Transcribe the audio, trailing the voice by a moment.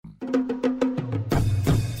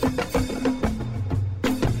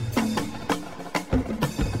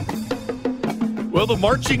Well, the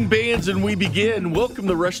marching bands and we begin. Welcome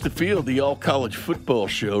to Rush the Field, the all-college football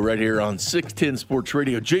show right here on 610 Sports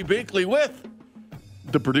Radio. Jay Binkley with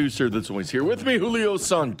the producer that's always here with me, Julio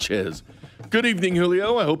Sanchez. Good evening,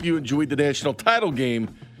 Julio. I hope you enjoyed the national title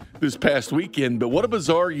game this past weekend, but what a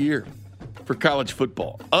bizarre year for college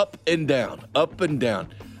football. Up and down, up and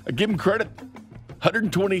down. I give them credit.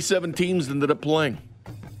 127 teams ended up playing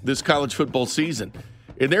this college football season.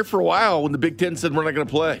 And there for a while when the Big Ten said we're not going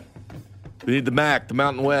to play. They need the MAC, the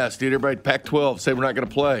Mountain West. They need everybody at Pac-12 say we're not going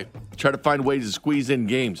to play. Try to find ways to squeeze in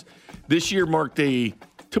games. This year marked a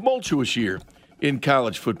tumultuous year in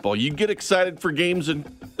college football. You get excited for games, and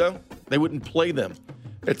they wouldn't play them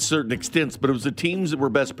at certain extents. But it was the teams that were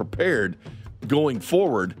best prepared going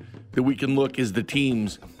forward that we can look as the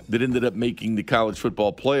teams that ended up making the college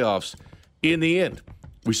football playoffs in the end.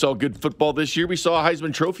 We saw good football this year. We saw a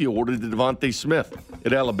Heisman Trophy awarded to Devontae Smith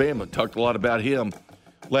at Alabama. Talked a lot about him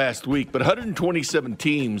last week, but 127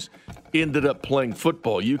 teams ended up playing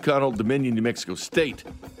football. UConn, Old Dominion, New Mexico State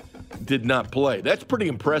did not play. That's pretty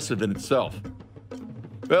impressive in itself.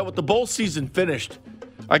 Well, with the bowl season finished,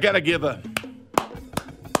 I got to give a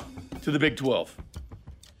to the Big 12.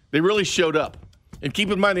 They really showed up. And keep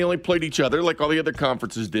in mind, they only played each other like all the other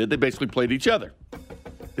conferences did. They basically played each other.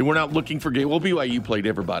 They were not looking for games. Well, BYU played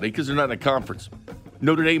everybody because they're not in a conference.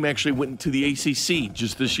 Notre Dame actually went into the ACC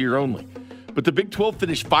just this year only. But the Big 12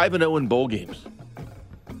 finished 5-0 in bowl games.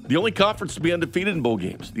 The only conference to be undefeated in bowl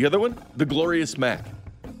games. The other one, the glorious MAC,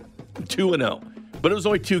 2-0. But it was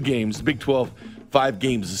only 2 games. The Big 12, 5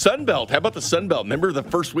 games. The Sun Belt, how about the Sun Belt? Remember the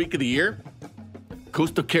first week of the year?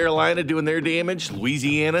 Coastal Carolina doing their damage.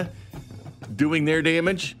 Louisiana doing their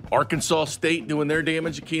damage. Arkansas State doing their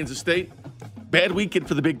damage at Kansas State. Bad weekend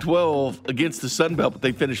for the Big 12 against the Sun Belt, but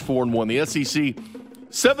they finished 4-1. The SEC,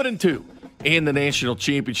 7-2. And the national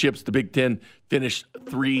championships, the Big Ten finished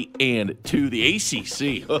 3-2. The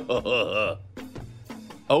ACC,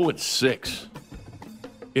 0-6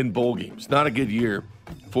 in bowl games. Not a good year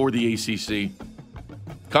for the ACC.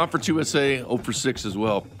 Conference USA, 0-6 as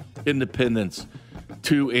well. Independence,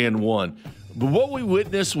 2-1. But what we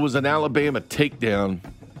witnessed was an Alabama takedown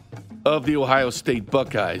of the Ohio State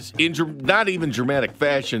Buckeyes in not even dramatic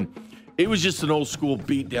fashion. It was just an old-school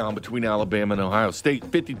beatdown between Alabama and Ohio State,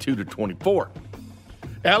 52-24.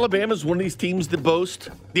 Alabama's one of these teams that boast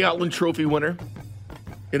the Outland Trophy winner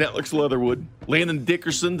in Alex Leatherwood. Landon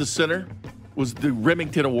Dickerson, the center, was the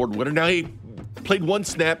Remington Award winner. Now, he played one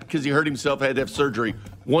snap because he hurt himself, had to have surgery,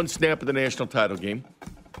 one snap of the national title game.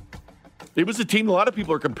 It was a team a lot of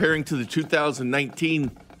people are comparing to the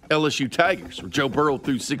 2019 LSU Tigers, where Joe Burrow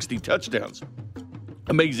threw 60 touchdowns.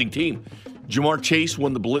 Amazing team. Jamar Chase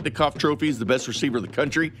won the Biletnikoff Trophy as the best receiver in the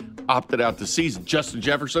country, opted out this season. Justin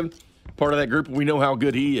Jefferson, part of that group, we know how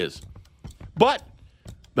good he is. But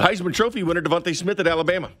the Heisman Trophy winner, Devontae Smith at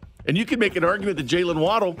Alabama. And you can make an argument that Jalen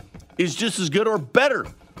Waddle is just as good or better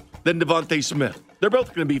than Devontae Smith. They're both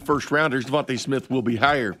going to be first-rounders. Devontae Smith will be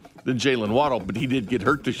higher than Jalen Waddle, but he did get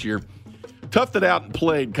hurt this year. Toughed it out and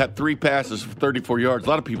played, cut 3 passes for 34 yards. A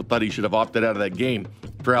lot of people thought he should have opted out of that game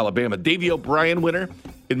for Alabama. Davey O'Brien winner.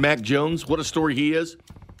 And Mac Jones, what a story he is.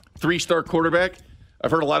 3-star quarterback.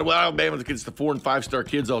 I've heard a lot of, Alabama gets the 4- and 5-star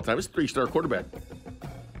kids all the time. It's a 3-star quarterback.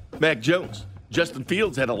 Mac Jones. Justin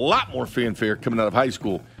Fields had a lot more fanfare coming out of high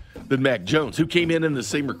school than Mac Jones, who came in the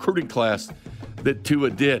same recruiting class that Tua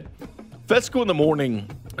did. Fesco in the Morning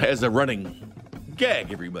has a running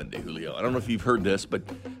gag every Monday, Julio. I don't know if you've heard this, but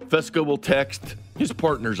Fesco will text his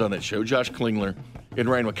partners on that show, Josh Klingler and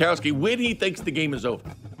Ryan Wachowski, when he thinks the game is over.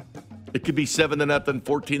 It could be 7-0,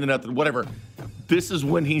 14-0, whatever. This is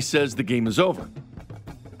when he says the game is over.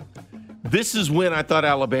 This is when I thought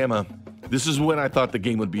the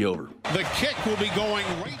game would be over. The kick will be going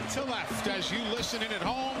right to left as you listen in at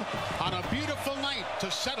home on a beautiful night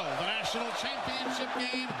to settle the national championship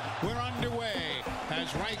game. We're underway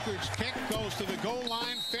as Reichert's kick goes to the goal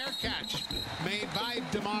line. Fair catch made by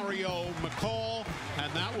DeMario McCall,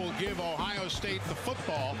 and that will give Ohio State the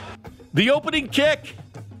football. The opening kick.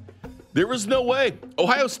 There was no way.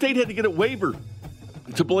 Ohio State had to get a waiver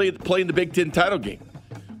to play in the Big Ten title game.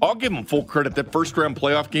 I'll give them full credit. That first-round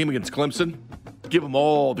playoff game against Clemson, give them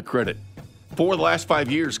all the credit. For the last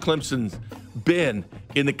 5 years, Clemson's been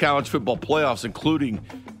in the college football playoffs, including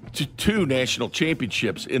 2 national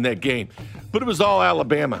championships in that game. But it was all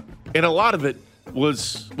Alabama. And a lot of it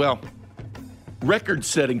was, well,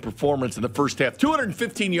 record-setting performance in the first half.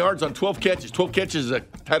 215 yards on 12 catches. 12 catches is a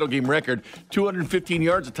title game record. 215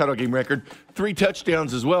 yards, a title game record. 3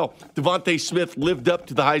 touchdowns as well. Devontae Smith lived up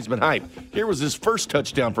to the Heisman hype. Here was his first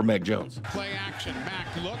touchdown for Mac Jones. Play action. Mac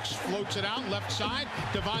looks, floats it out left side.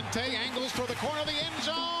 Devontae angles toward the corner of the end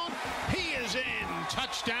zone. He is in.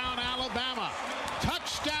 Touchdown, Alabama.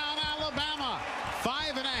 Touchdown, Alabama.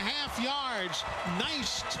 5.5 yards.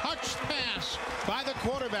 Nice touch pass by the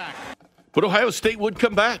quarterback. But Ohio State would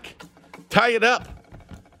come back, tie it up.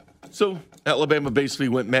 So Alabama basically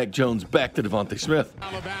went Mac Jones back to Devontae Smith.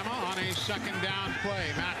 Alabama on a second down play.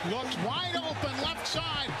 Mac looks wide open left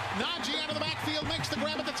side. Najee out of the backfield makes the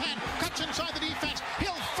grab at the 10. Cuts inside the defense.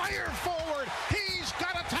 He'll fire forward. He's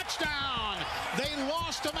got a touchdown. They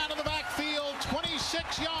lost him out of the backfield.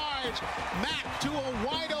 26 yards. Mac to a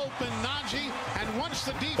wide open Najee. And once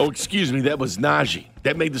the defense... Oh, excuse me, that was Najee.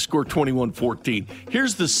 That made the score 21-14.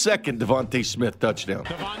 Here's the second Devontae Smith touchdown.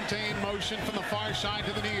 Devontae in motion from the far side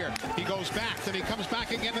to the near. He goes back, then he comes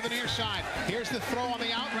back again to the near side. Here's the throw on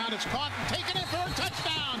the out route. It's caught and taken in for a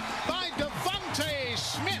touchdown by Devontae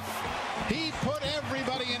Smith. He put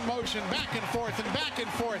everybody in motion, back and forth and back and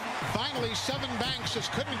forth. Finally, Binks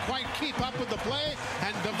just couldn't quite keep up with the play,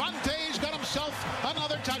 and Devontae's got himself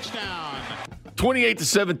another touchdown.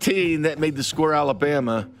 28-17, that made the score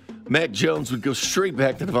Alabama. Mac Jones would go straight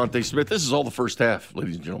back to Devontae Smith. This is all the first half,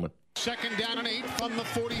 ladies and gentlemen. Second down and 8 from the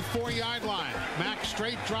 44-yard line. Mac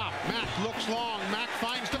straight drop. Mac looks long. Mac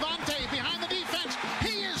finds Devontae behind the defense.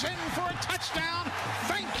 He is in for a touchdown.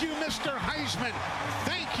 Thank you, Mr. Heisman.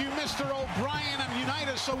 Thank you, Mr. O'Brien and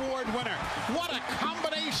Unitas Award winner. What a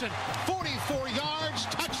combination. 44 yards,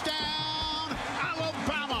 touchdown,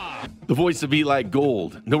 Alabama. The voice of Eli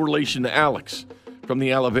Gold, no relation to Alex, from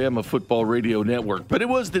the Alabama Football Radio Network. But it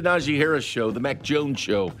was the Najee Harris show, the Mac Jones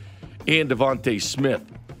show, and Devontae Smith.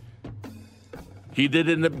 He did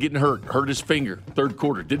end up getting hurt his finger, third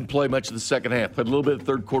quarter. Didn't play much of the second half. Played a little bit of the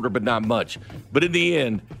third quarter, but not much. But in the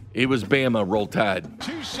end, it was Bama Roll Tide.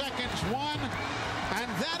 2 seconds, 1,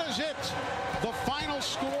 and that is it. The final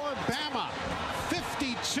score, Bama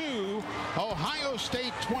 52, Ohio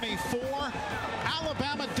State 24.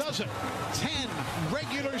 Alabama does it. 10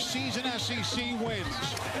 regular season SEC wins,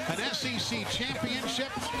 an SEC championship,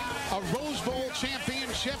 a Rose Bowl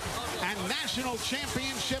championship, and national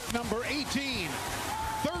championship number 18.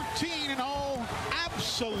 13-0,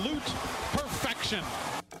 absolute perfection.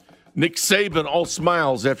 Nick Saban all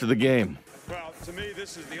smiles after the game. Well, to me,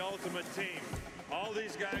 this is the ultimate team. All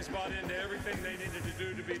these guys bought into everything they needed to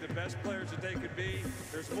do to be the best players that they could be.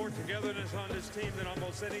 There's more togetherness on this team than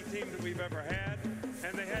almost any team that we've ever had.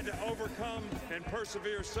 And they had to overcome and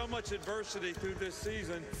persevere so much adversity through this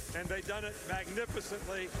season, and they've done it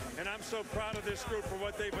magnificently. And I'm so proud of this group for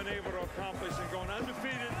what they've been able to accomplish and going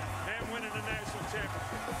undefeated and winning a national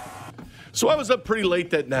championship. So I was up pretty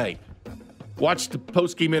late that night. Watched the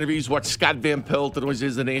post-game interviews, watched Scott Van Pelt, that always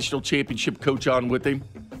is the national championship coach, on with him.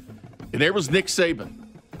 And there was Nick Saban.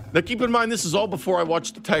 Now, keep in mind, this is all before I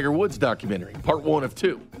watched the Tiger Woods documentary, part 1 of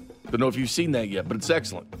 2. Don't know if you've seen that yet, but it's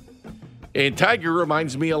excellent. And Tiger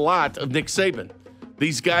reminds me a lot of Nick Saban.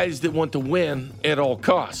 These guys that want to win at all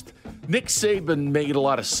cost. Nick Saban made a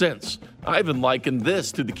lot of sense. I even likened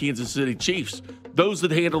this to the Kansas City Chiefs. Those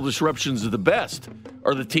that handle disruptions the best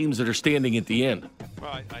are the teams that are standing at the end.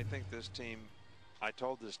 Well, I think this team, I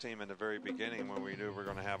told this team in the very beginning when we knew we were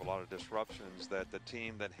going to have a lot of disruptions that the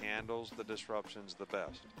team that handles the disruptions the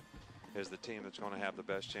best is the team that's going to have the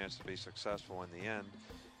best chance to be successful in the end.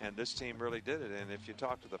 And this team really did it. And if you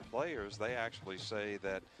talk to the players, they actually say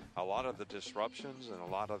that a lot of the disruptions and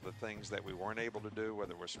a lot of the things that we weren't able to do,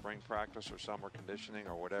 whether it was spring practice or summer conditioning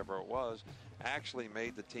or whatever it was, actually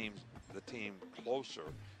made the team closer.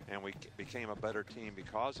 And we became a better team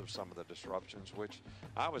because of some of the disruptions, which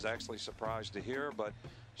I was actually surprised to hear, but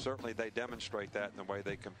certainly they demonstrate that in the way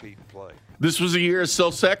they compete and play. This was a year of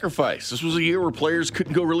self-sacrifice. This was a year where players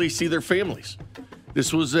couldn't go really see their families.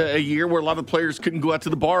 This was a year where a lot of players couldn't go out to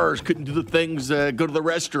the bars, couldn't do the things, go to the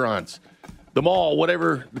restaurants, the mall,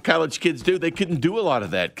 whatever the college kids do. They couldn't do a lot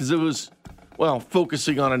of that because it was, well,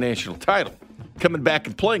 focusing on a national title. Coming back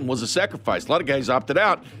and playing was a sacrifice. A lot of guys opted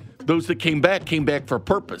out. Those that came back for a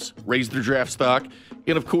purpose, raise their draft stock,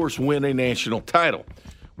 and, of course, win a national title,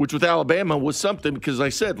 which with Alabama was something because, I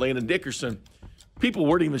said, Landon Dickerson, people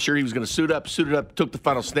weren't even sure he was going to suited up, took the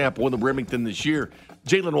final snap, won the Remington this year.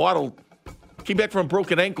 Jalen Waddle came back from a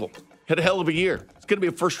broken ankle, had a hell of a year. It's going to be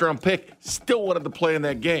a first-round pick, still wanted to play in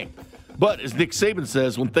that game. But as Nick Saban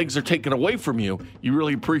says, when things are taken away from you, you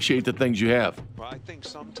really appreciate the things you have. Well, I think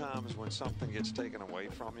sometimes when something gets taken away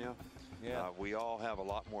from you, we all have a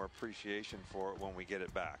lot more appreciation for it when we get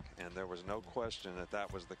it back. And there was no question that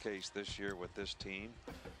that was the case this year with this team.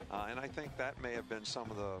 And I think that may have been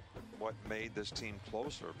some of what made this team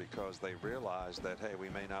closer, because they realized that, hey, we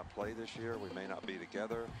may not play this year, we may not be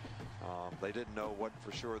together. They didn't know what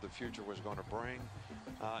for sure the future was going to bring.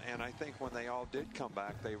 And I think when they all did come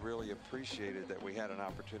back, they really appreciated that we had an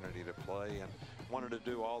opportunity to play and wanted to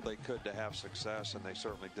do all they could to have success, and they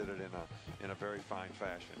certainly did it in a very fine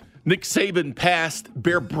fashion. Nick Saban passed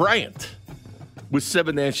Bear Bryant with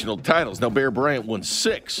 7 national titles. Now, Bear Bryant won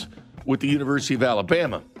 6 with the University of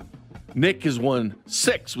Alabama. Nick has won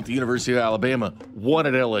 6 with the University of Alabama, 1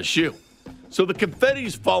 at LSU. So the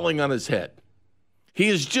confetti's falling on his head. He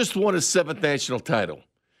has just won his 7th national title.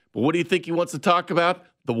 But what do you think he wants to talk about?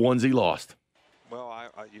 The ones he lost. Well,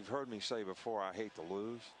 you've heard me say before, I hate to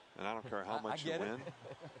lose. And I don't care how much you win,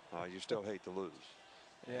 you still hate to lose.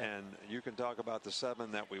 Yeah. And you can talk about the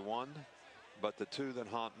 7 that we won, but the 2 that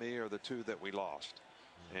haunt me are the 2 that we lost.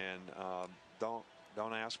 And don't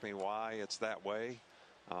ask me why it's that way.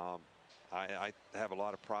 I have a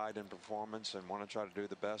lot of pride in performance and want to try to do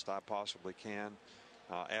the best I possibly can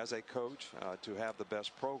as a coach to have the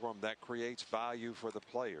best program that creates value for the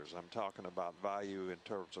players. I'm talking about value in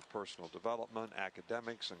terms of personal development,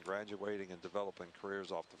 academics, and graduating and developing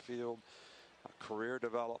careers off the field, career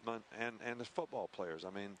development, and as football players. I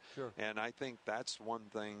mean, sure. And I think that's one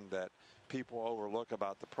thing that people overlook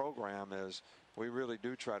about the program is we really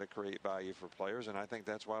do try to create value for players, and I think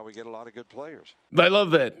that's why we get a lot of good players. I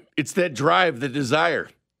love that. It's that drive, the desire.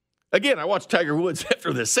 Again, I watched Tiger Woods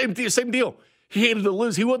after this. Same deal. He hated to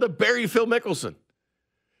lose. He wanted to bury Phil Mickelson.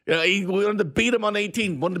 He wanted to beat him on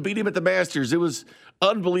 18, wanted to beat him at the Masters. It was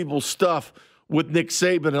unbelievable stuff with Nick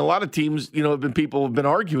Saban. And a lot of teams, people have been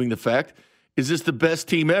arguing the fact, is this the best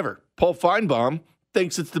team ever? Paul Feinbaum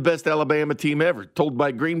thinks it's the best Alabama team ever. Told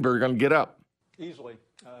Mike Greenberg on Get Up. Easily.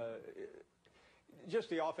 Just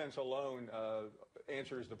the offense alone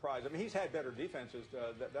answers the prize. I mean, he's had better defenses.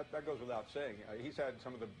 That goes without saying. He's had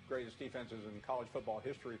some of the greatest defenses in college football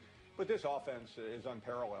history. But this offense is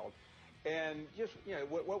unparalleled. And just,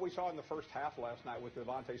 what we saw in the first half last night with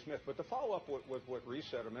Devontae Smith. But to follow up with what Reese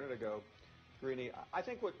said a minute ago, Greeny, I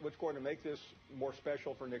think what's going to make this more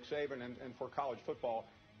special for Nick Saban and for college football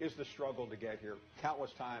is the struggle to get here.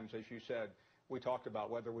 Countless times, as you said, we talked about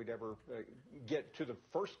whether we'd ever get to the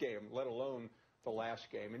first game, let alone the last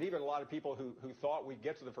game. And even a lot of people who thought we'd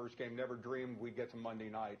get to the first game never dreamed we'd get to Monday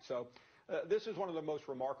night. So this is one of the most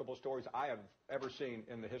remarkable stories I have ever seen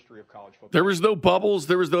in the history of college football. There was no bubbles.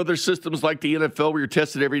 There was no other systems like the NFL where you're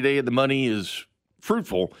tested every day and the money is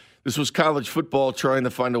fruitful. This was college football trying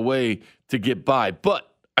to find a way to get by. But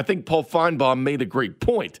I think Paul Feinbaum made a great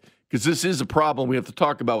point, because this is a problem we have to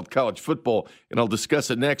talk about with college football, and I'll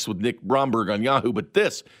discuss it next with Nick Bromberg on Yahoo. But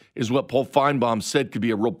this is what Paul Feinbaum said could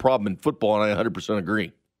be a real problem in football, and I 100%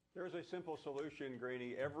 agree. There's a simple solution,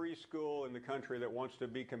 Greeny. Every school in the country that wants to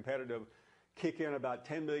be competitive, kick in about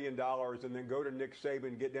 $10 million and then go to Nick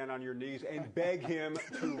Saban, get down on your knees, and beg him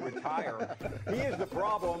to retire. He is the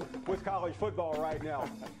problem with college football right now.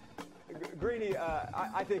 Greeny,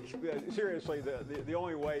 I think, seriously, the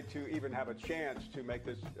only way to even have a chance to make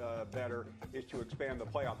this better is to expand the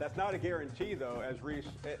playoff. That's not a guarantee, though, as Reese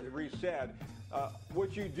said.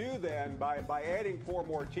 What you do then, by adding 4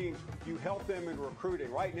 more teams, you help them in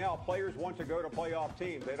recruiting. Right now, players want to go to playoff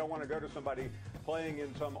teams. They don't want to go to somebody playing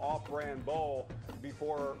in some off-brand bowl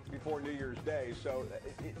before New Year's Day. So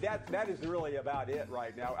that is really about it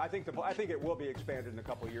right now. I think it will be expanded in a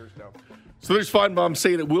couple of years, though. So there's Feinbaum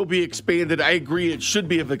saying it will be expanded. I agree it should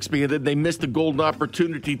be expanded. They missed a golden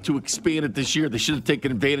opportunity to expand it this year. They should have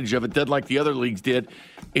taken advantage of it, done like the other leagues did,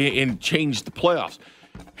 and changed the playoffs.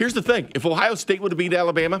 Here's the thing. If Ohio State would have beat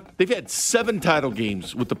Alabama, they've had 7 title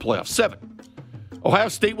games with the playoffs. 7. Ohio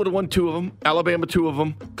State would have won 2 of them, Alabama 2 of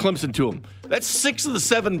them, Clemson 2 of them. That's 6 of the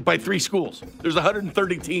 7 by 3 schools. There's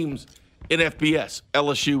 130 teams in FBS,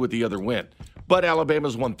 LSU with the other win. But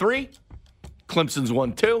Alabama's won 3, Clemson's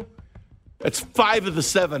won 2. That's 5 of the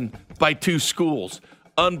 7 by 2 schools.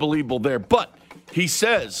 Unbelievable there. But he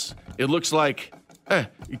says it looks like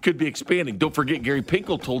it could be expanding. Don't forget, Gary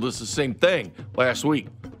Pinkel told us the same thing last week.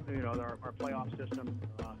 Our playoff system,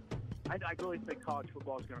 I really think college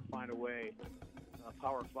football is going to find a way,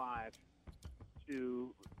 Power 5,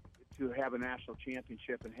 to have a national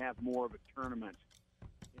championship and have more of a tournament,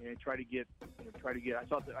 and try to get. I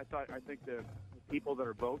think the people that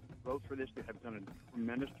are vote for this have done a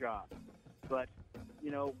tremendous job. But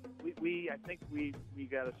I think we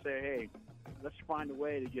got to say, hey, let's find a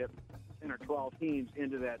way to get 10 or 12 teams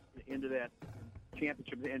into that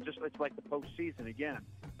championship, and just it's like the postseason again.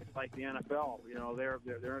 like the NFL.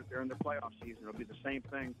 They're in the playoff season. It'll be the same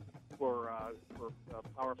thing for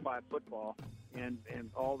Power 5 football, and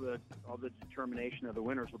all the determination of the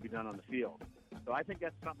winners will be done on the field. So I think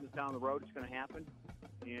that's something that's down the road. It's going to happen,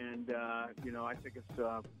 and I think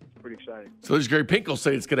it's pretty exciting. So there's Gary Pinkel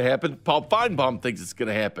saying it's going to happen. Paul Feinbaum thinks it's going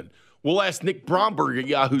to happen. We'll ask Nick Bromberg at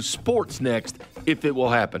Yahoo Sports next if it will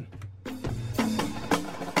happen.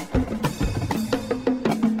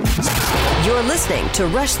 You're listening to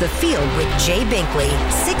Rush the Field with Jay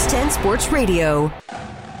Binkley, 610 Sports Radio.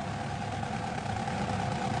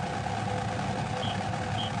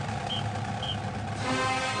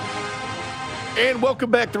 And welcome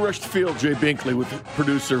back to Rush the Field. Jay Binkley with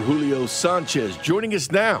producer Julio Sanchez. Joining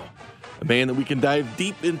us now, a man that we can dive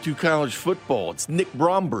deep into college football. It's Nick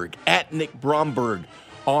Bromberg, at Nick Bromberg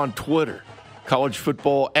on Twitter. College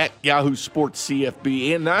football at Yahoo Sports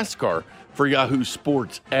CFB, and NASCAR for Yahoo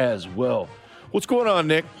Sports as well. What's going on,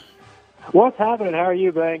 Nick? What's happening? How are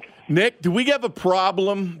you, Banks? Nick, do we have a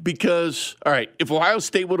problem? Because, all right, if Ohio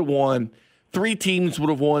State would have won, 3 teams would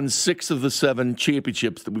have won 6 of the 7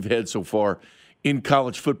 championships that we've had so far in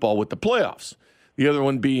college football with the playoffs, the other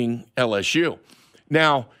one being LSU.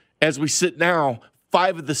 Now, as we sit now,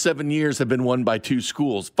 5 of the 7 years have been won by 2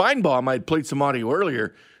 schools. Feinbaum, I had played some audio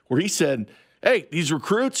earlier where he said, hey, these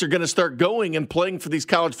recruits are going to start going and playing for these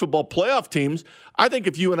college football playoff teams. I think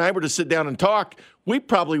if you and I were to sit down and talk, we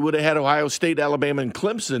probably would have had Ohio State, Alabama, and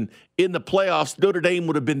Clemson in the playoffs. Notre Dame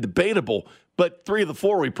would have been debatable, but 3 of the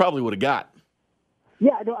 4 we probably would have got.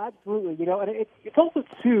 Yeah, no, absolutely. And it's also,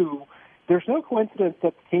 too, there's no coincidence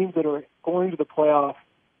that the teams that are going to the playoff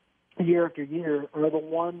year after year are the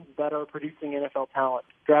ones that are producing NFL talent,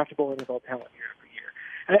 draftable NFL talent year after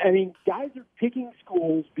year. I mean, guys are picking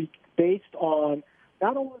schools based on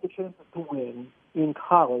not only the chances to win in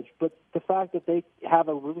college, but the fact that they have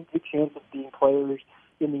a really good chance of being players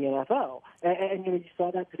in the NFL. And you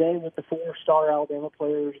saw that today with the 4-star Alabama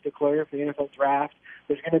players declared for the NFL draft.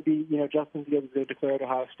 There's going to be, Justin Fields is declared at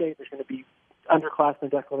Ohio State. There's going to be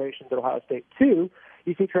underclassmen declarations at Ohio State, too.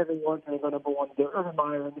 You see Trevor Lawrence and the number 1, the Urban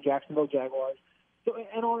Meyer and the Jacksonville Jaguars, so,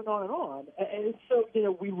 and on and on and on. And so,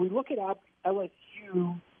 we look at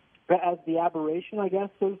LSU as the aberration, I guess,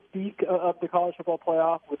 so to speak, of the college football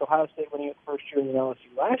playoff, with Ohio State winning its first year and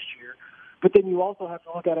LSU last year. But then you also have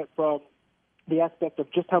to look at it from the aspect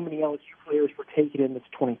of just how many LSU players were taken in this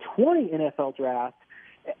 2020 NFL draft,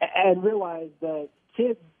 and realize that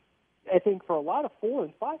kids, I think for a lot of 4-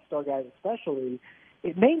 and 5-star guys especially,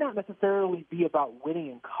 it may not necessarily be about winning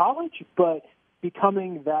in college, but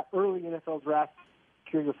becoming that early NFL draft to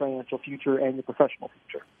secure your financial future and your professional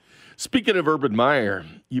future. Speaking of Urban Meyer,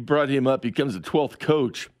 you brought him up. He becomes the 12th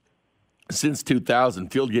coach since 2000.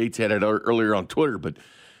 Field Yates had it earlier on Twitter, but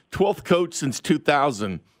 12th coach since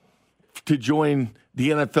 2000 to join the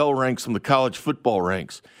NFL ranks from the college football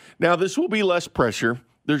ranks. Now, this will be less pressure.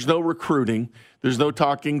 There's no recruiting. There's no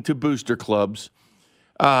talking to booster clubs.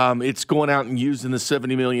 It's going out and using the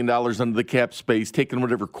 $70 million under the cap space, taking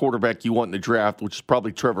whatever quarterback you want in the draft, which is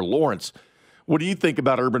probably Trevor Lawrence. What do you think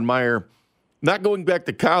about Urban Meyer not going back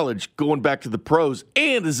to college, going back to the pros?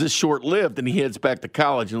 And is this short-lived and he heads back to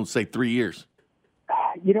college in, let's say, 3 years?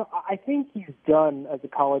 I think he's done as a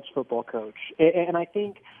college football coach. And I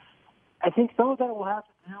think some of that will have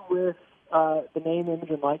to do with the name,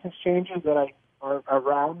 image, and license changes that are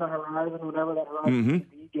around the horizon, whatever that horizon may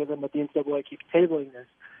be, given that the NCAA keeps tabling this.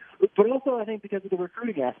 But also, I think because of the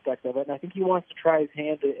recruiting aspect of it, and I think he wants to try his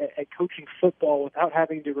hand at coaching football without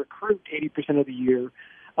having to recruit 80% of the year,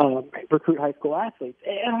 recruit high school athletes.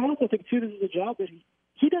 And I also think, too, this is a job that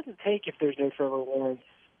he doesn't take if there's no Trevor Lawrence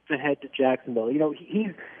to head to Jacksonville.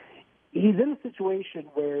 He's in a situation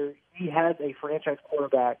where he has a franchise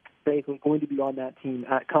quarterback basically going to be on that team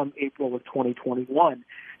come April of 2021.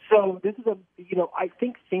 So this is I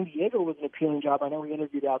think San Diego was an appealing job. I know we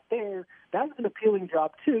interviewed out there. That was an appealing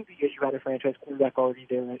job, too, because you had a franchise quarterback already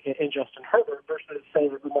there in Justin Herbert versus, say,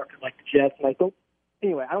 a market like the Jets. And I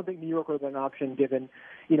don't think New York would have been an option given,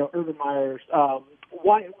 Urban Meyer's.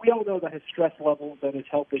 We all know that his stress levels and his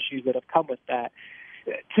health issues that have come with that.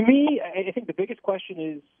 To me, I think the biggest question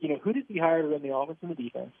is, who does he hire to run the offense and the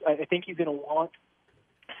defense? I think he's going to want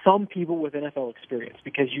some people with NFL experience,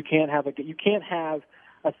 because you can't have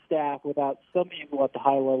a staff without some people at the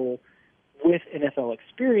high level with NFL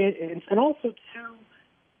experience. And also, too,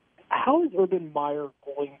 how is Urban Meyer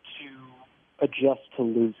going to adjust to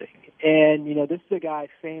losing? And, this is a guy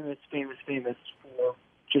famous for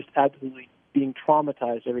just absolutely being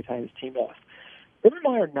traumatized every time his team lost. Urban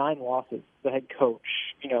Meyer, 9 losses, the head coach,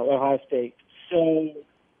 at Ohio State. So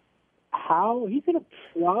how he's going to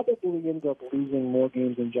probably end up losing more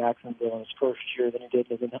games in Jacksonville in his first year than he did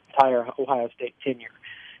in his entire Ohio State tenure.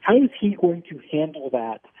 How is he going to handle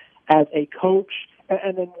that as a coach,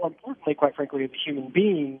 and then more importantly, quite frankly, as a human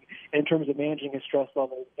being in terms of managing his stress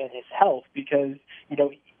level and his health? Because,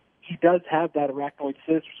 he does have that arachnoid cyst,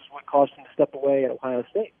 which is what caused him to step away at Ohio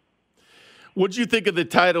State. What did you think of the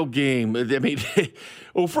title game? I mean,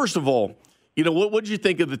 well, first of all, what did you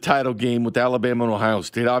think of the title game with Alabama and Ohio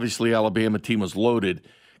State? Obviously, Alabama team was loaded.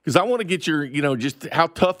 Because I want to get your, just how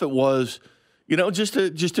tough it was, just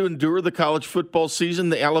to endure the college football season.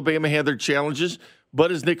 The Alabama had their challenges,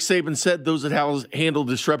 but as Nick Saban said, those that handle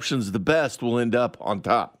disruptions the best will end up on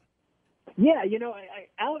top. Yeah,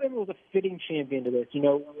 Alabama was a fitting champion to this.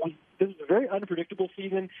 This was a very unpredictable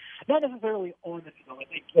season, not necessarily on the season. I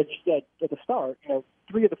think, as you said at the start,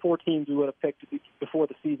 3 of the 4 teams we would have picked before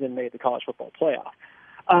the season made the college football playoff.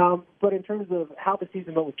 But in terms of how the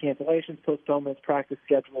season went with cancellations, postponements, practice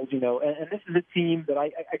schedules, and this is a team that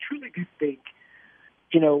I truly do think,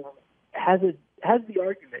 has the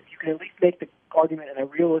argument. You can at least make the argument in a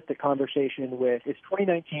realistic conversation with, is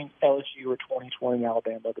 2019 LSU or 2020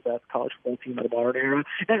 Alabama the best college football team of the modern era?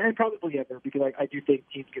 And probably ever, because I do think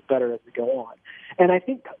teams get better as we go on. And I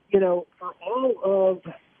think, for all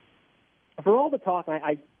the talk,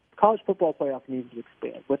 college football playoff needs to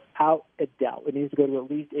expand without a doubt. It needs to go to at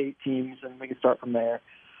least 8 teams, and we can start from there,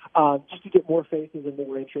 just to get more faces and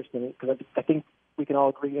more interest in it. Because I think we can all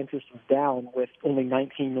agree interest was down with only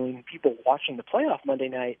 19 million people watching the playoff Monday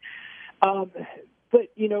night. But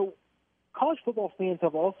college football fans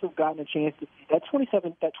have also gotten a chance to see that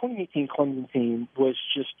 2018 Clemson team was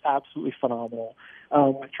just absolutely phenomenal.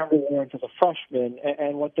 With Trevor Lawrence as a freshman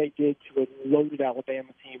and what they did to a loaded Alabama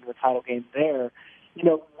team in the title game there.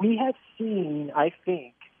 We have seen, I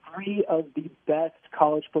think, 3 of the best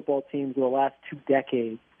college football teams in the last 2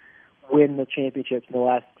 decades win the championships in the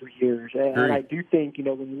last 3 years. And I do think,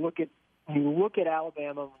 when you look at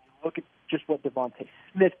Alabama, when you look at just what Devontae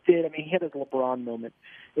Smith did, I mean, he had his LeBron moment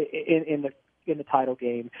in the title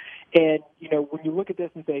game. And, when you look at this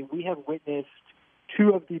and say, we have witnessed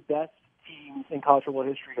 2 of the best teams in college football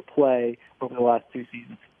history to play over the last 2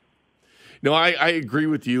 seasons. No, I agree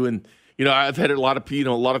with you. And, I've had a lot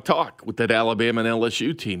of talk with that Alabama and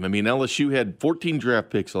LSU team. I mean, LSU had 14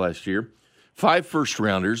 draft picks last year, 5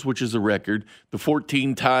 first-rounders, which is a record. The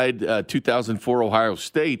 14 tied 2004 Ohio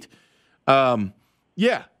State.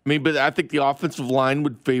 Yeah, but I think the offensive line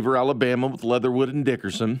would favor Alabama with Leatherwood and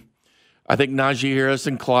Dickerson. I think Najee Harris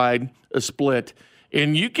and Clyde, a split.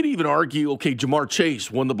 And you could even argue, okay, Jamar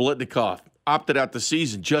Chase won the Biletnikoff, opted out the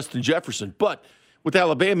season, Justin Jefferson. But with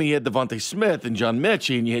Alabama, you had Devontae Smith and John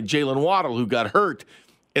Mechie, and you had Jalen Waddle, who got hurt.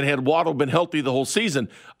 And had Waddle been healthy the whole season,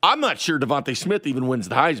 I'm not sure Devontae Smith even wins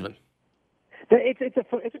the Heisman.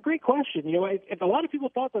 It's a great question. If a lot of people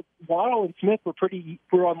thought that Waddle and Smith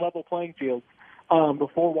were on level playing fields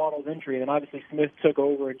before Waddle's injury, and obviously Smith took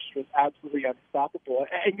over and just was absolutely unstoppable.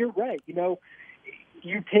 And you're right.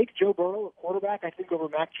 You take Joe Burrow at quarterback, I think, over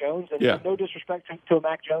Mac Jones. And no disrespect to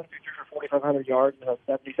Mac Jones, who threw for 4,500 yards and a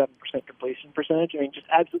 77% completion percentage. I mean, just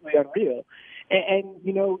absolutely unreal. And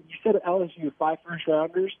you said at LSU, 5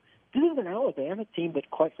 first-rounders. This is an Alabama team that,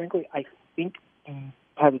 quite frankly, I think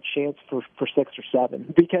has a chance for 6 or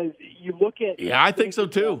 7. Because you look at... Yeah, I think so,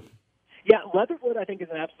 too. Yeah, Leatherwood, I think, is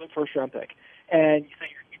an absolute first-round pick. And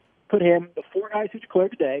you put him, the 4 guys who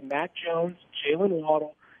declared today, Mac Jones, Jalen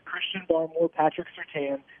Waddle, Christian Barmore, Patrick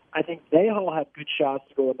Surtain. I think they all have good shots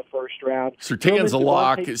to go in the first round. Surtain's a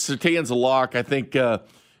lock. I think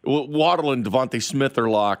Waddle and Devontae Smith are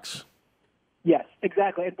locks. Yes,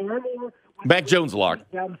 exactly. And Barmore, Mac Jones a lock.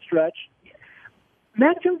 Down the stretch.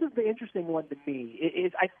 Mac Jones is the interesting one to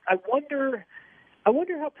me. I wonder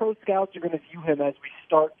how pro scouts are going to view him as we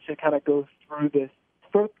start to kind of go through the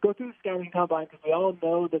scouting combine, because we all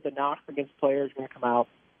know that the knocks against players are going to come out.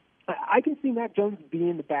 I can see Mac Jones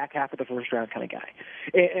being the back half of the first round kind of guy,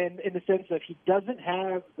 and in the sense that he doesn't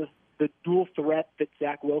have the dual threat that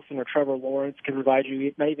Zach Wilson or Trevor Lawrence can provide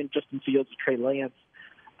you, not even Justin Fields or Trey Lance.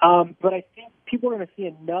 But I think people are going to see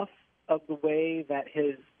enough of the way that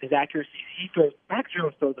his accuracy, he throws. Mac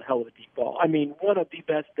Jones throws a hell of a deep ball. I mean, one of the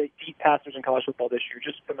best deep passers in college football this year,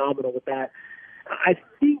 just phenomenal with that. I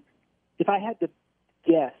think if I had to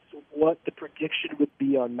guess what the prediction would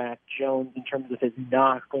be on Mac Jones in terms of his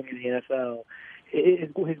knock going to the NFL,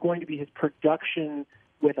 is going to be his production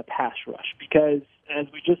with a pass rush. Because, as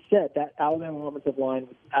we just said, that Alabama offensive line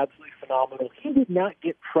was absolutely phenomenal. He did not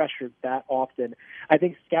get pressured that often. I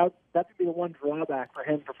think scouts, that would be the one drawback for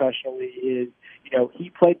him professionally is, he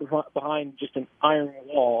played behind just an iron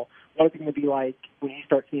wall. what is it going to be like when you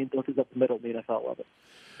start seeing blitzes up the middle in the NFL level?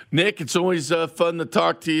 Nick, it's always fun to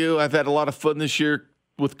talk to you. I've had a lot of fun this year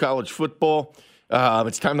with college football.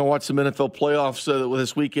 It's time to watch some NFL playoffs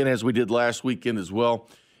this weekend, as we did last weekend as well,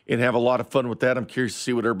 and have a lot of fun with that. I'm curious to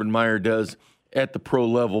see what Urban Meyer does at the pro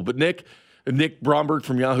level. But Nick Bromberg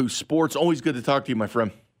from Yahoo Sports, always good to talk to you, my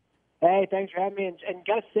friend. Hey, thanks for having me. And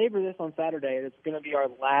got to savor this on Saturday. It's going to be the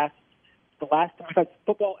last time we've had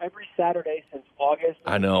football every Saturday since August.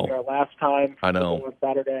 I know. Our last time. I know. On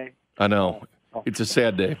Saturday. I know. It's a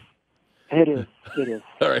sad day. It is.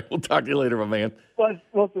 All right, we'll talk to you later, my man.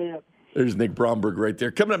 We'll see you. There's Nick Bromberg right there.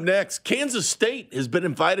 Coming up next, Kansas State has been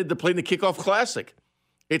invited to play in the Kickoff Classic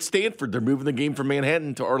at Stanford. They're moving the game from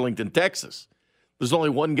Manhattan to Arlington, Texas. There's only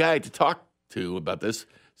one guy to talk to about this.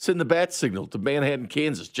 Send the bat signal to Manhattan,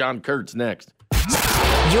 Kansas. John Kurtz next.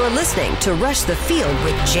 You're listening to Rush the Field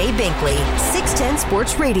with Jay Binkley, 610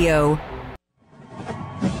 Sports Radio.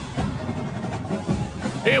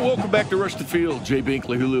 And welcome back to Rush the Field. Jay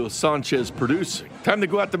Binkley, Julio Sanchez producing. Time to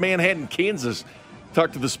go out to Manhattan, Kansas.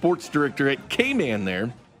 Talk to the sports director at K-Man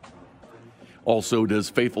there. Also does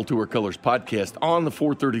Faithful to Her Colors podcast on the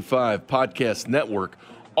 435 Podcast Network.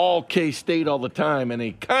 All K-State all the time, and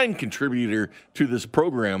a kind contributor to this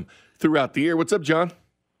program throughout the year. What's up, John?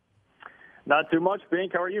 Not too much,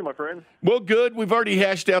 Bink. How are you, my friend? Well, good. We've already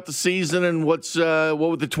hashed out the season and what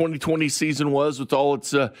the 2020 season was with all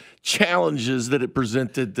its challenges that it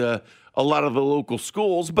presented a lot of the local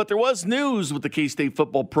schools. But there was news with the K-State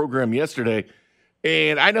football program yesterday,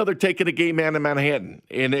 and I know they're taking a game out of Manhattan,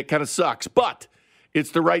 and it kind of sucks, but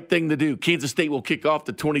it's the right thing to do. Kansas State will kick off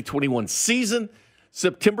the 2021 season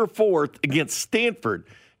September 4th against Stanford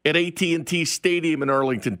at AT&T Stadium in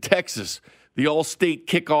Arlington, Texas. The All-State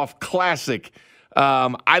Kickoff Classic.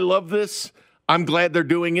 I love this. I'm glad they're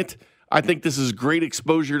doing it. I think this is great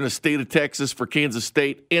exposure in the state of Texas for Kansas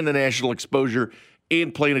State and the national exposure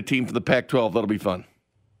and playing a team from the Pac-12. That'll be fun.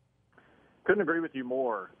 Couldn't agree with you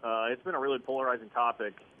more. It's been a really polarizing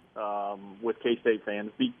topic with K-State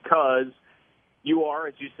fans because you are,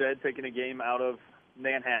 as you said, taking a game out of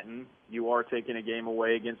Manhattan. You are taking a game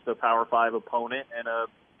away against a Power 5 opponent and a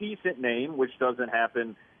decent name, which doesn't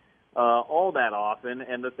happen all that often.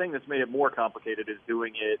 And the thing that's made it more complicated is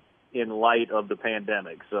doing it in light of the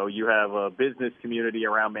pandemic. So you have a business community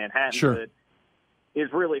around Manhattan that is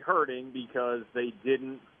really hurting because they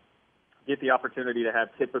didn't get the opportunity to have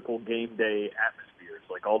typical game day atmospheres,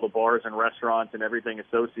 like all the bars and restaurants and everything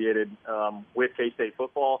associated with K-State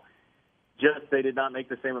football. Just they did not make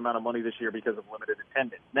the same amount of money this year because of limited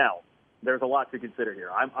attendance. Now, there's a lot to consider here.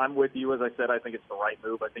 I'm with you. As I said, I think it's the right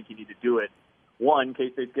move. I think you need to do it. One,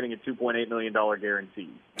 K-State's getting a $2.8 million guarantee,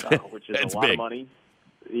 which is a lot big. of money.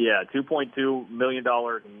 Yeah, $2.2 million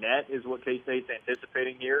net is what K-State's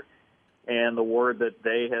anticipating here. And the word that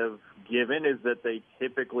they have given is that they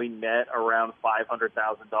typically net around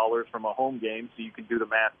 $500,000 from a home game, so you can do the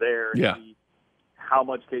math there and see how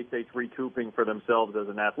much K-State's recouping for themselves as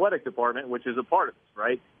an athletic department, which is a part of this,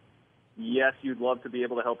 right? Yes, you'd love to be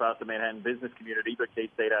able to help out the Manhattan business community, but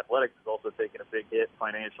K-State Athletics is also taking a big hit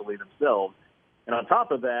financially themselves. And on top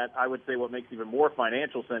of that, I would say what makes even more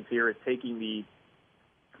financial sense here is taking the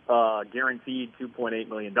guaranteed $2.8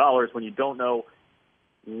 million when you don't know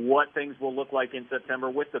what things will look like in September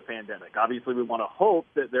with the pandemic. Obviously, we want to hope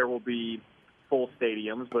that there will be full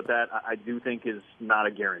stadiums, but that I do think is not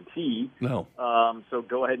a guarantee. No. So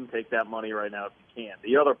go ahead and take that money right now if you can.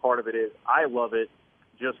 The other part of it is I love it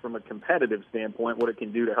just from a competitive standpoint, what it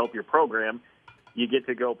can do to help your program. You get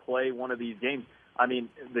to go play one of these games. I mean,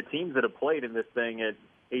 the teams that have played in this thing at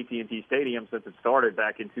AT&T Stadium since it started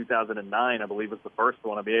back in 2009, I believe was the first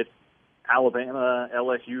one. I mean, it's Alabama,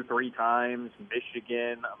 LSU 3 times,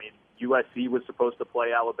 Michigan. I mean, USC was supposed to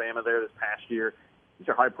play Alabama there this past year. These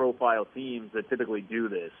are high-profile teams that typically do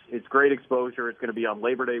this. It's great exposure. It's going to be on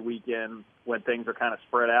Labor Day weekend when things are kind of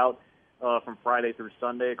spread out from Friday through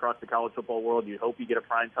Sunday across the college football world. You hope you get a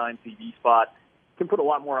primetime TV spot. You can put a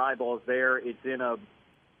lot more eyeballs there. It's in a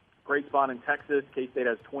great spot in Texas. K-State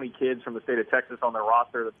has 20 kids from the state of Texas on their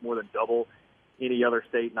roster. That's more than double any other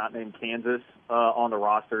state not named Kansas on the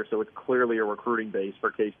roster. So it's clearly a recruiting base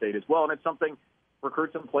for K-State as well. And it's something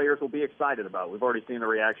recruits and players will be excited about. We've already seen the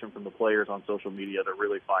reaction from the players on social media. They're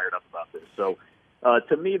really fired up about this. So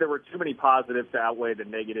to me, there were too many positives to outweigh the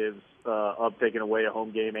negatives of taking away a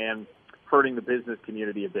home game and hurting the business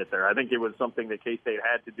community a bit there. I think it was something that K-State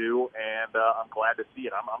had to do, and I'm glad to see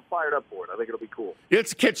it. I'm fired up for it. I think it'll be cool.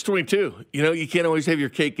 It's a catch-22. You know, you can't always have your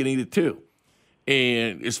cake and eat it too.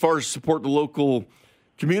 And as far as support the local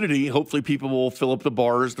community, hopefully people will fill up the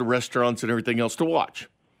bars, the restaurants, and everything else to watch.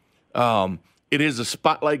 It is a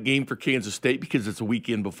spotlight game for Kansas State because it's a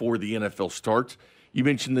weekend before the NFL starts. You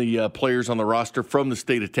mentioned the players on the roster from the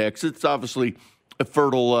state of Texas. It's obviously a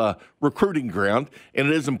fertile recruiting ground, and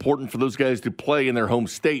it is important for those guys to play in their home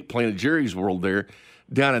state, playing at Jerry's World there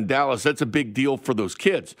down in Dallas. That's a big deal for those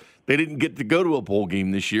kids. They didn't get to go to a bowl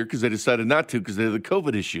game this year because they decided not to because they had the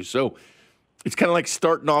COVID issue. So it's kind of like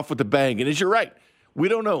starting off with a bang. And as you're right, we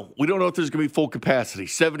don't know. We don't know if there's going to be full capacity,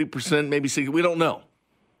 70%, maybe 60%. We don't know.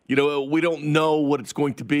 We don't know what it's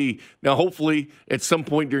going to be. Now, hopefully, at some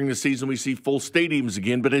point during the season, we see full stadiums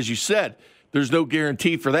again. But as you said, there's no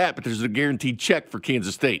guarantee for that, but there's a guaranteed check for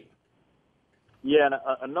Kansas State. Yeah, and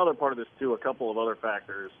another part of this, too, a couple of other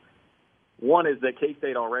factors. One is that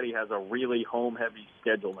K-State already has a really home-heavy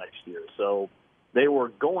schedule next year. So they were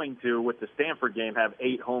going to, with the Stanford game, have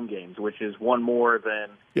 8 home games, which is one more than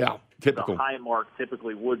typical. The high mark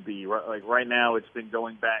typically would be. Like right now, it's been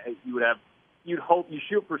going back. You'd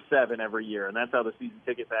shoot for 7 every year, and that's how the season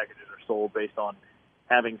ticket packages are sold, based on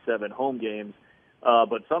having 7 home games.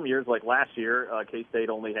 But some years, like last year, K-State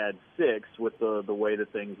only had 6 with the way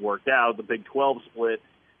that things worked out. The Big 12 split,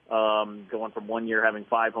 going from one year having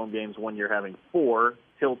 5 home games, one year having 4,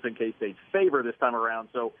 tilts in K-State's favor this time around.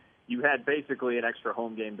 So you had basically an extra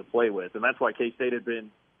home game to play with, and that's why K-State had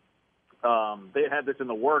been they had this in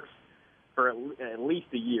the works for at least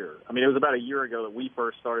a year. I mean, it was about a year ago that we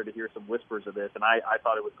first started to hear some whispers of this, and I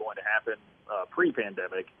thought it was going to happen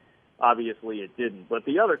pre-pandemic. Obviously, it didn't. But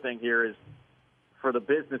the other thing here is, for the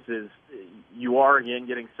businesses, you are, again,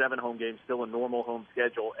 getting 7 home games, still a normal home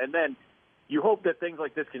schedule, and then you hope that things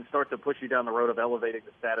like this can start to push you down the road of elevating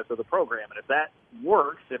the status of the program. And if that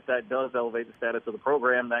works, if that does elevate the status of the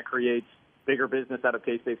program, that creates bigger business out of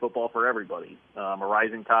K-State football for everybody. A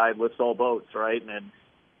rising tide lifts all boats, right? And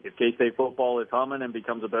if K-State football is humming and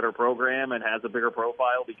becomes a better program and has a bigger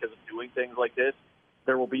profile because of doing things like this,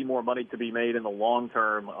 there will be more money to be made in the long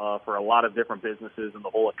term for a lot of different businesses and the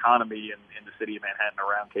whole economy in the city of Manhattan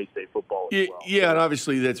around K-State football as well. Yeah, and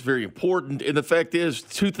obviously that's very important. And the fact is,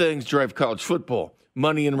 2 things drive college football: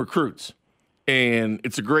 money and recruits. And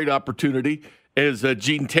it's a great opportunity. As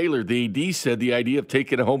Gene Taylor, the AD, said, the idea of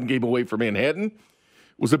taking a home game away from Manhattan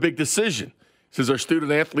was a big decision. Says our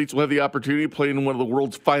student athletes will have the opportunity to play in one of the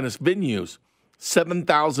world's finest venues.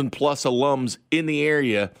 7,000-plus alums in the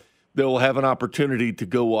area that will have an opportunity to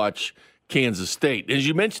go watch Kansas State. As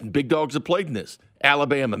you mentioned, big dogs have played in this.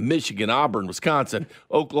 Alabama, Michigan, Auburn, Wisconsin,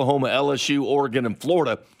 Oklahoma, LSU, Oregon, and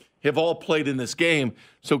Florida have all played in this game.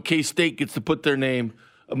 So K-State gets to put their name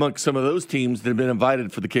amongst some of those teams that have been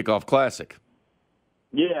invited for the Kickoff Classic.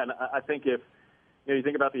 Yeah, and I think if you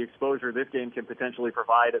think about the exposure this game can potentially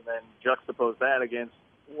provide, and then juxtapose that against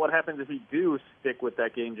what happens if you do stick with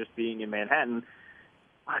that game just being in Manhattan.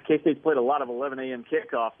 K-State's played a lot of 11 a.m.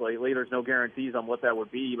 kickoffs lately. There's no guarantees on what that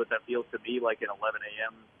would be, but that feels to me like an 11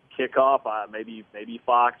 a.m. kickoff. Maybe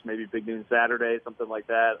Fox, maybe Big Noon Saturday, something like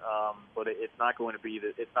that. But it's not going to be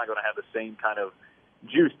it's not going to have the same kind of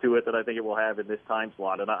juice to it that I think it will have in this time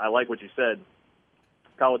slot. And I like what you said.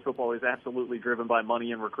 College football is absolutely driven by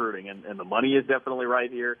money and recruiting, and the money is definitely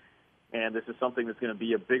right here. And this is something that's going to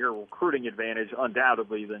be a bigger recruiting advantage,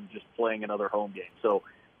 undoubtedly, than just playing another home game. So,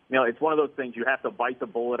 it's one of those things you have to bite the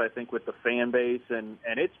bullet, I think, with the fan base, and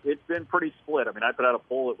it's been pretty split. I mean, I put out a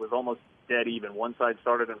poll. It was almost dead even. One side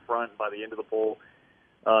started in front, and by the end of the poll,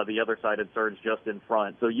 the other side had surged just in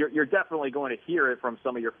front. So you're definitely going to hear it from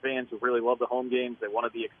some of your fans who really love the home games. They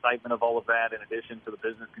wanted the excitement of all of that in addition to the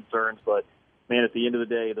business concerns. But, man, at the end of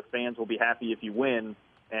the day, the fans will be happy if you win,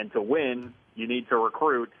 and to win, you need to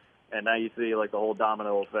recruit. And now you see, like, the whole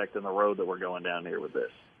domino effect in the road that we're going down here with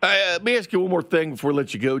this. Let me ask you one more thing before we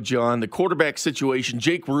let you go, John. The quarterback situation,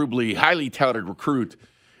 Jake Rubley, highly touted recruit,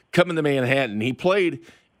 coming to Manhattan. He played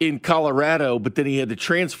in Colorado, but then he had to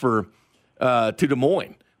transfer to Des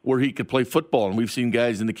Moines where he could play football. And we've seen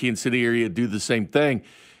guys in the Kansas City area do the same thing.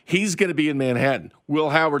 He's going to be in Manhattan. Will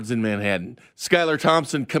Howard's in Manhattan. Skylar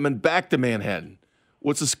Thompson coming back to Manhattan.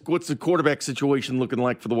 What's the quarterback situation looking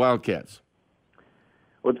like for the Wildcats?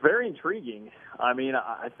 Well, it's very intriguing. I mean,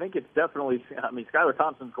 I think it's definitely – Skylar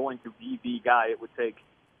Thompson's going to be the guy. It would take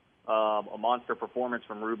a monster performance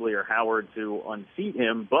from Rubley or Howard to unseat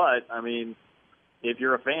him. But, I mean, if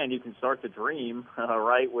you're a fan, you can start to dream,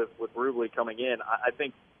 right, with Rubley coming in. I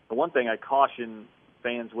think the one thing I caution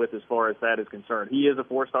fans with as far as that is concerned, he is a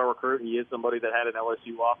 4-star recruit. He is somebody that had an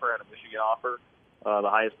LSU offer and a Michigan offer, the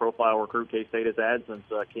highest profile recruit K-State has had since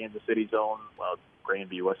Kansas City's own, well,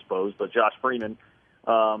 Grandview, I suppose, but Josh Freeman.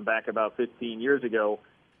 Back about 15 years ago.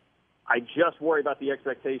 I just worry about the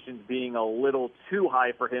expectations being a little too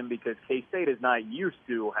high for him because K-State is not used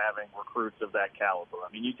to having recruits of that caliber.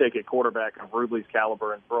 I mean, you take a quarterback of Rubley's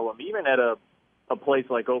caliber and throw him even at a a place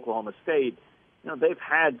like Oklahoma State, they've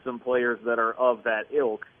had some players that are of that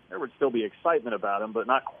ilk. There would still be excitement about them, but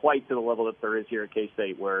not quite to the level that there is here at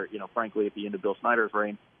K-State where, frankly, at the end of Bill Snyder's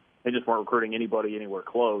reign, they just weren't recruiting anybody anywhere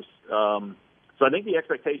close. So I think the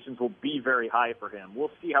expectations will be very high for him.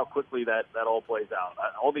 We'll see how quickly that all plays out.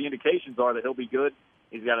 All the indications are that he'll be good.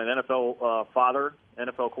 He's got an NFL father,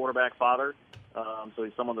 NFL quarterback father. So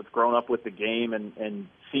he's someone that's grown up with the game and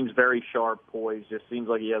seems very sharp, poised, just seems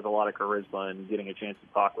like he has a lot of charisma, and getting a chance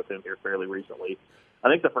to talk with him here fairly recently. I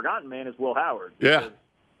think the forgotten man is Will Howard. Yeah.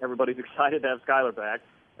 Everybody's excited to have Skyler back.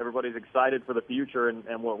 Everybody's excited for the future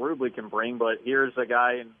and what Rubley can bring. But here's a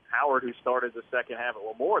guy in Howard who started the second half,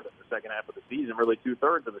 well, more than the second half of the season, really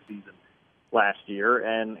two-thirds of the season last year,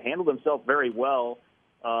 and handled himself very well,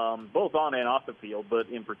 both on and off the field, but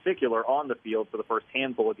in particular on the field for the first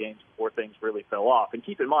handful of games before things really fell off. And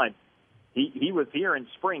keep in mind, he was here in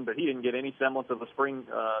spring, but he didn't get any semblance of a spring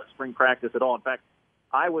practice at all. In fact,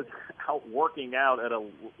 I was out working out at a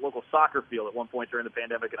local soccer field at one point during the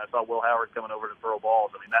pandemic, and I saw Will Howard coming over to throw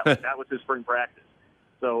balls. I mean, that was his spring practice.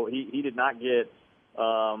 So he did not get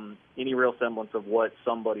any real semblance of what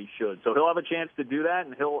somebody should. So he'll have a chance to do that,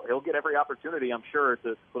 and he'll get every opportunity, I'm sure,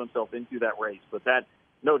 to put himself into that race. But that,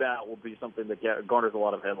 no doubt, will be something that garners a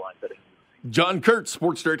lot of headlines. John Kurtz,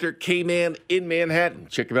 sports director, K-Man in Manhattan.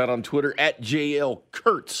 Check him out on Twitter at JL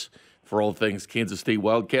Kurtz for all things Kansas State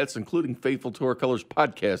Wildcats, including Faithful to Our Colors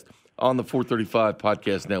podcast on the 435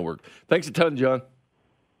 Podcast Network. Thanks a ton, John.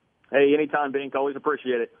 Hey, anytime, Bink. Always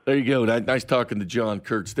appreciate it. There you go. Nice talking to John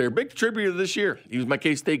Kurtz there. Big contributor this year. He was my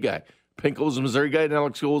K-State guy. Pinkel was a Missouri guy, and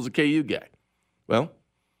Alex Gould was a KU guy. Well,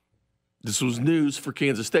 this was news for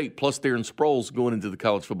Kansas State, plus Darren Sproles going into the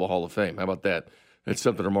College Football Hall of Fame. How about that? That's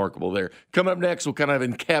something remarkable there. Coming up next, we'll kind of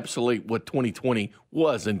encapsulate what 2020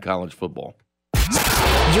 was in college football.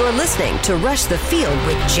 You're listening to Rush the Field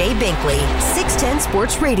with Jay Binkley, 610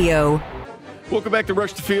 Sports Radio. Welcome back to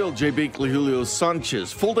Rush the Field. Jay Binkley, Julio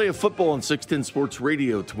Sanchez. Full day of football on 610 Sports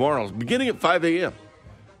Radio tomorrow, beginning at 5 a.m.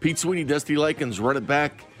 Pete Sweeney, Dusty Likens, Run It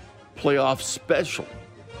Back playoff special.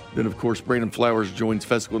 Then, of course, Brandon Flowers joins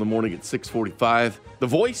Fesco in the morning at 6:45. The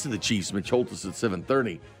voice of the Chiefs, Mitch Holtis, at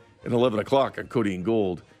 7:30. And 11 o'clock on Cody and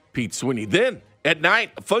Gold, Pete Sweeney. Then, at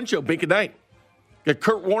night, a fun show, Bink at Night. Got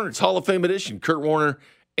Kurt Warner, it's Hall of Fame edition. Kurt Warner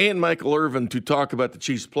and Michael Irvin to talk about the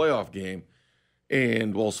Chiefs playoff game.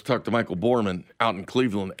 And we'll also talk to Michael Borman out in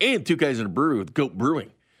Cleveland. And two guys in a brewery with Goat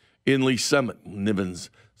Brewing in Lee Summit. Nivens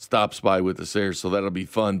stops by with us there, so that'll be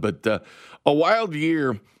fun. But a wild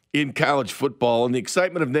year in college football, and the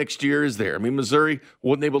excitement of next year is there. I mean, Missouri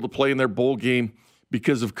wasn't able to play in their bowl game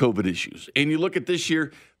because of COVID issues. And you look at this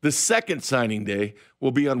year, the second signing day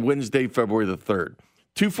will be on Wednesday, February the 3rd.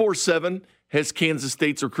 247 has Kansas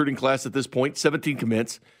State's recruiting class at this point, 17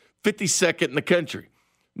 commits, 52nd in the country.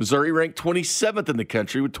 Missouri ranked 27th in the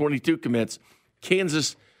country with 22 commits.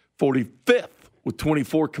 Kansas 45th with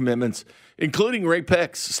 24 commitments, including Ray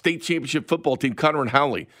Peck's state championship football team, Conrad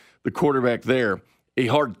Howley, the quarterback there, a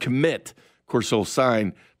hard commit. Of course, he'll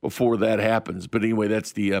sign before that happens. But anyway,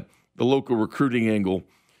 that's the local recruiting angle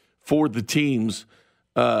for the teams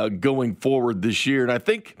going forward this year. And I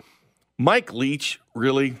think Mike Leach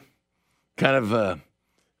really kind of,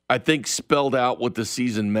 spelled out what the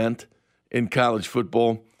season meant in college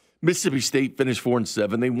football. Mississippi State finished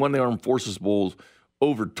 4-7. They won the Armed Forces Bowl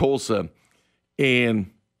over Tulsa.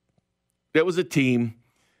 And that was a team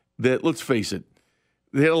that, let's face it,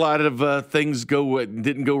 they had a lot of things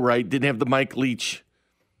didn't go right, didn't have the Mike Leach,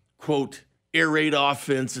 quote, air raid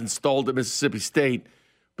offense installed at Mississippi State.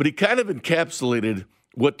 But he kind of encapsulated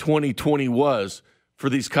what 2020 was for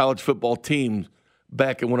these college football teams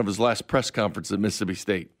back at one of his last press conferences at Mississippi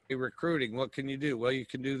State. Recruiting, what can you do? Well, you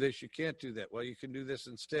can do this, you can't do that. Well, you can do this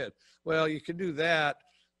instead. Well, you can do that,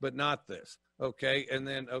 but not this. Okay, and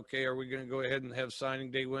then, okay, are we going to go ahead and have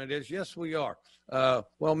signing day when it is? Yes, we are.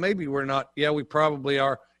 Well, maybe we're not. Yeah, we probably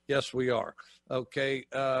are. Yes, we are. Okay,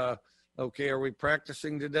 okay, are we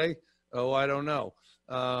practicing today? Oh, I don't know.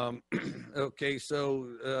 Okay,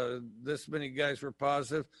 so this many guys were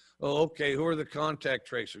positive. Oh, okay, who are the contact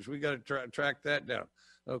tracers? We got to track that down.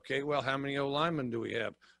 Okay, well, how many O-linemen do we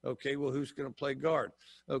have? Okay, well, who's going to play guard?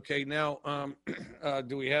 Okay, now,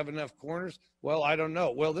 do we have enough corners? Well, I don't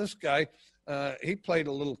know. Well, this guy, he played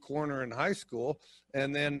a little corner in high school.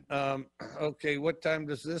 And then, okay, what time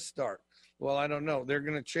does this start? Well, I don't know. They're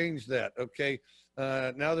going to change that. Okay,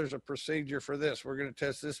 now there's a procedure for this. We're going to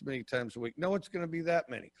test this many times a week. No, it's going to be that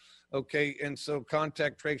many. Okay, and so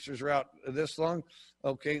contact tracers are out this long.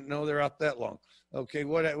 Okay, no, they're out that long. Okay,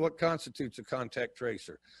 what constitutes a contact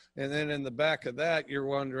tracer? And then in the back of that, you're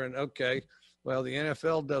wondering, okay, well, the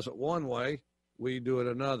NFL does it one way. we do it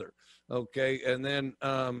another. Okay. And then,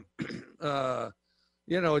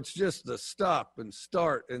 it's just the stop and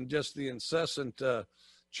start and just the incessant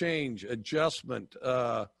change, adjustment.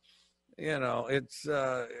 It's,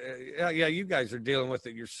 you guys are dealing with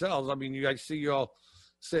it yourselves. I mean, I see you all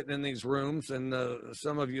sitting in these rooms, and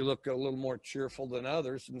some of you look a little more cheerful than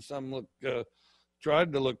others, and some look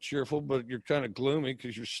tried to look cheerful, but you're kind of gloomy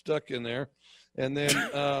because you're stuck in there. And then,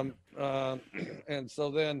 and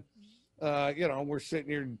so then, we're sitting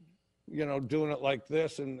here, doing it like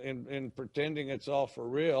this and pretending it's all for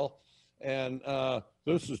real. And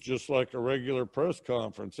this is just like a regular press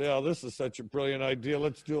conference. Yeah, this is such a brilliant idea.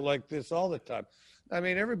 Let's do it like this all the time. I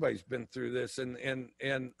mean, everybody's been through this, and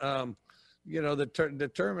the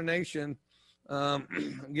determination.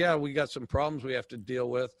 We got some problems we have to deal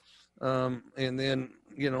with. And then,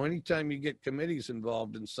 anytime you get committees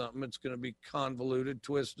involved in something, it's going to be convoluted,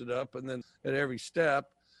 twisted up, and then at every step.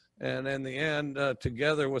 And in the end,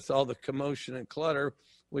 together with all the commotion and clutter,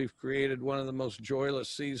 we've created one of the most joyless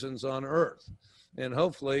seasons on earth. And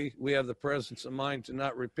hopefully we have the presence of mind to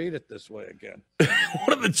not repeat it this way again.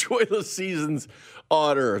 One of the joyless seasons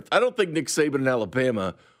on earth. I don't think Nick Saban in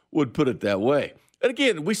Alabama would put it that way. And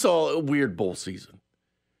again, we saw a weird bowl season.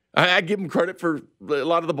 I give him credit for a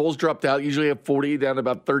lot of the bowls dropped out. Usually have 40 down to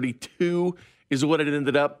about 32 is what it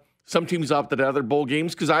ended up. Some teams opted out of their bowl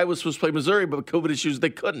games because Iowa was supposed to play Missouri, but with COVID issues, they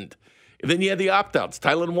couldn't. And then you had the opt-outs.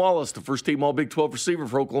 Tylan Wallace, the first-team All-Big 12 receiver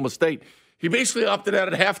for Oklahoma State. He basically opted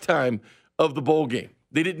out at halftime of the bowl game.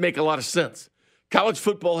 They didn't make a lot of sense. College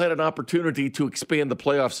football had an opportunity to expand the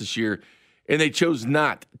playoffs this year, and they chose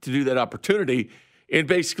not to do that opportunity and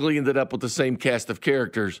basically ended up with the same cast of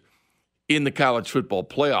characters in the college football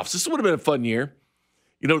playoffs. This would have been a fun year.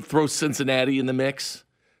 Throw Cincinnati in the mix,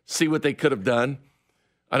 see what they could have done.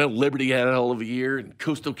 I know Liberty had a hell of a year and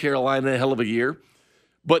Coastal Carolina a hell of a year.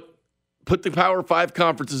 But put the Power 5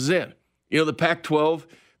 conferences in. The Pac-12,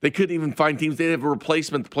 they couldn't even find teams. They didn't have a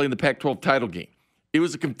replacement to play in the Pac-12 title game. It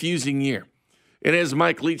was a confusing year. And as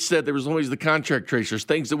Mike Leach said, there was always the contract tracers,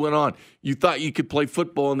 things that went on. You thought you could play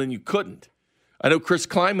football, and then you couldn't. I know Chris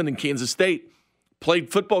Kleiman in Kansas State played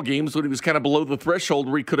football games when he was kind of below the threshold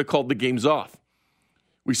where he could have called the games off.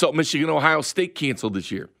 We saw Michigan-Ohio State canceled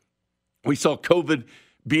this year. We saw COVID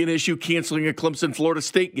be an issue, canceling a Clemson-Florida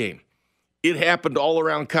State game. It happened all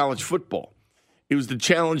around college football. It was the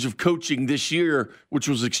challenge of coaching this year, which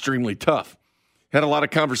was extremely tough. Had a lot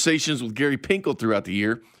of conversations with Gary Pinkel throughout the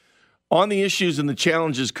year on the issues and the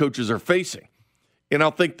challenges coaches are facing. And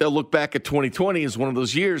I'll think they'll look back at 2020 as one of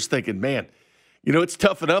those years thinking, man, it's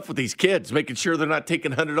tough enough with these kids, making sure they're not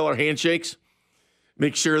taking $100 handshakes,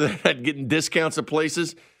 make sure they're not getting discounts at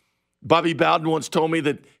places. Bobby Bowden once told me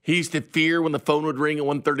that he used to fear when the phone would ring at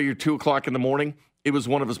 1:30 or 2 o'clock in the morning. It was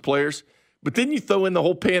one of his players. But then you throw in the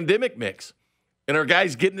whole pandemic mix and our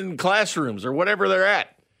guys getting in classrooms or whatever they're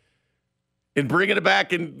at and bringing it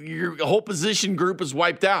back, and your whole position group is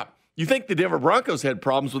wiped out. You think the Denver Broncos had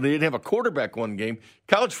problems when they didn't have a quarterback one game.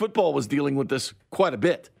 College football was dealing with this quite a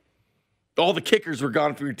bit. All the kickers were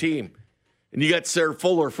gone from your team. And you got Sarah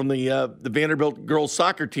Fuller from the Vanderbilt girls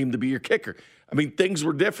soccer team to be your kicker. I mean, things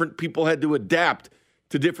were different. People had to adapt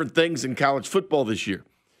to different things in college football this year.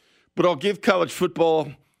 But I'll give college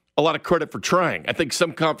football a lot of credit for trying. I think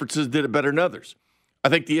some conferences did it better than others. I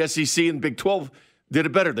think the SEC and Big 12 did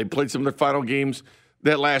it better. They played some of their final games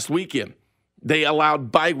that last weekend. They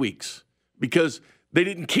allowed bye weeks because they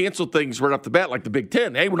didn't cancel things right off the bat like the Big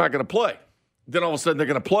 10. Hey, we're not going to play. Then all of a sudden they're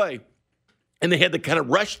going to play. And they had to kind of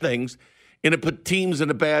rush things, and it put teams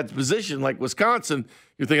in a bad position like Wisconsin.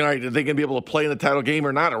 You're thinking, all right, are they going to be able to play in the title game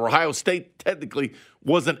or not? Or Ohio State technically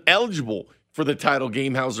wasn't eligible for the title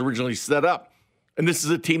game, how it was originally set up. And this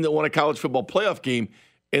is a team that won a college football playoff game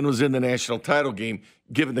and was in the national title game,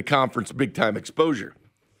 given the conference big-time exposure.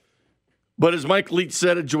 But as Mike Leach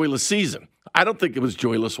said, a joyless season. I don't think it was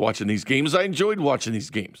joyless watching these games. I enjoyed watching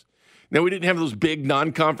these games. Now, we didn't have those big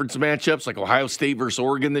non-conference matchups like Ohio State versus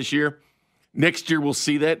Oregon this year. Next year, we'll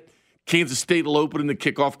see that. Kansas State will open in the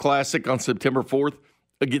Kickoff Classic on September 4th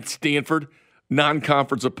against Stanford,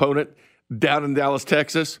 non-conference opponent down in Dallas,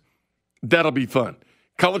 Texas. That'll be fun.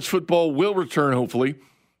 College football will return, hopefully,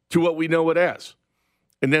 to what we know it as.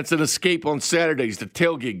 And that's an escape on Saturdays, the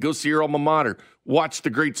tailgate. Go see your alma mater. Watch the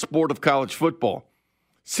great sport of college football.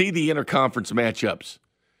 See the interconference matchups.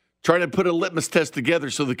 Try to put a litmus test together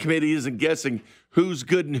so the committee isn't guessing who's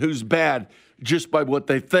good and who's bad just by what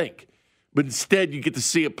they think. But instead, you get to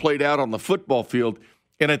see it played out on the football field,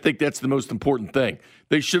 and I think that's the most important thing.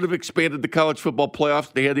 They should have expanded the college football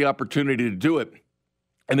playoffs. They had the opportunity to do it,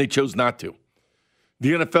 and they chose not to.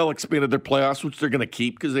 The NFL expanded their playoffs, which they're going to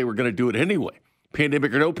keep because they were going to do it anyway,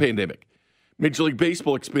 pandemic or no pandemic. Major League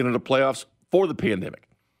Baseball expanded the playoffs for the pandemic.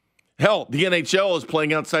 Hell, the NHL is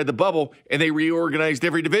playing outside the bubble, and they reorganized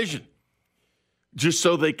every division just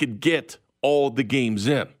so they could get all the games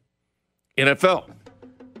in. NFL,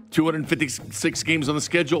 256 games on the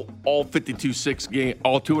schedule, all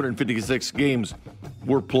 256 games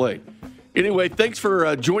were played. Anyway, thanks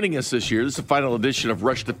for joining us this year. This is the final edition of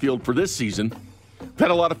Rush the Field for this season. We've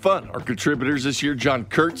had a lot of fun. Our contributors this year, John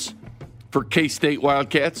Kurtz for K-State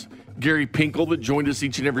Wildcats, Gary Pinkel that joined us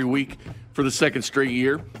each and every week for the second straight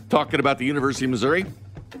year, talking about the University of Missouri,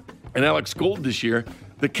 and Alex Gold this year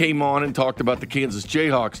that came on and talked about the Kansas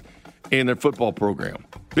Jayhawks and their football program.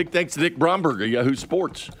 Big thanks to Nick Bromberg of Yahoo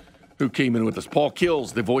Sports, who came in with us. Paul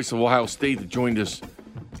Kills, the voice of Ohio State, that joined us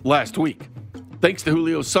last week. Thanks to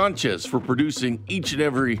Julio Sanchez for producing each and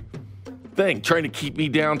every thing, trying to keep me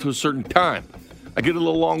down to a certain time. I get a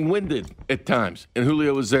little long-winded at times, and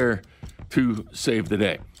Julio was there to save the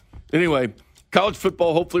day. Anyway, college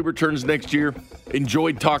football hopefully returns next year.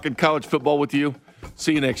 Enjoyed talking college football with you.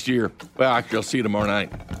 See you next year. Well, actually, I'll see you tomorrow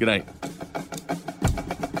night. Good night.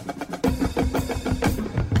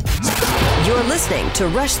 You're listening to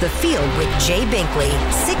Rush the Field with Jay Binkley,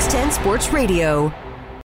 610 Sports Radio.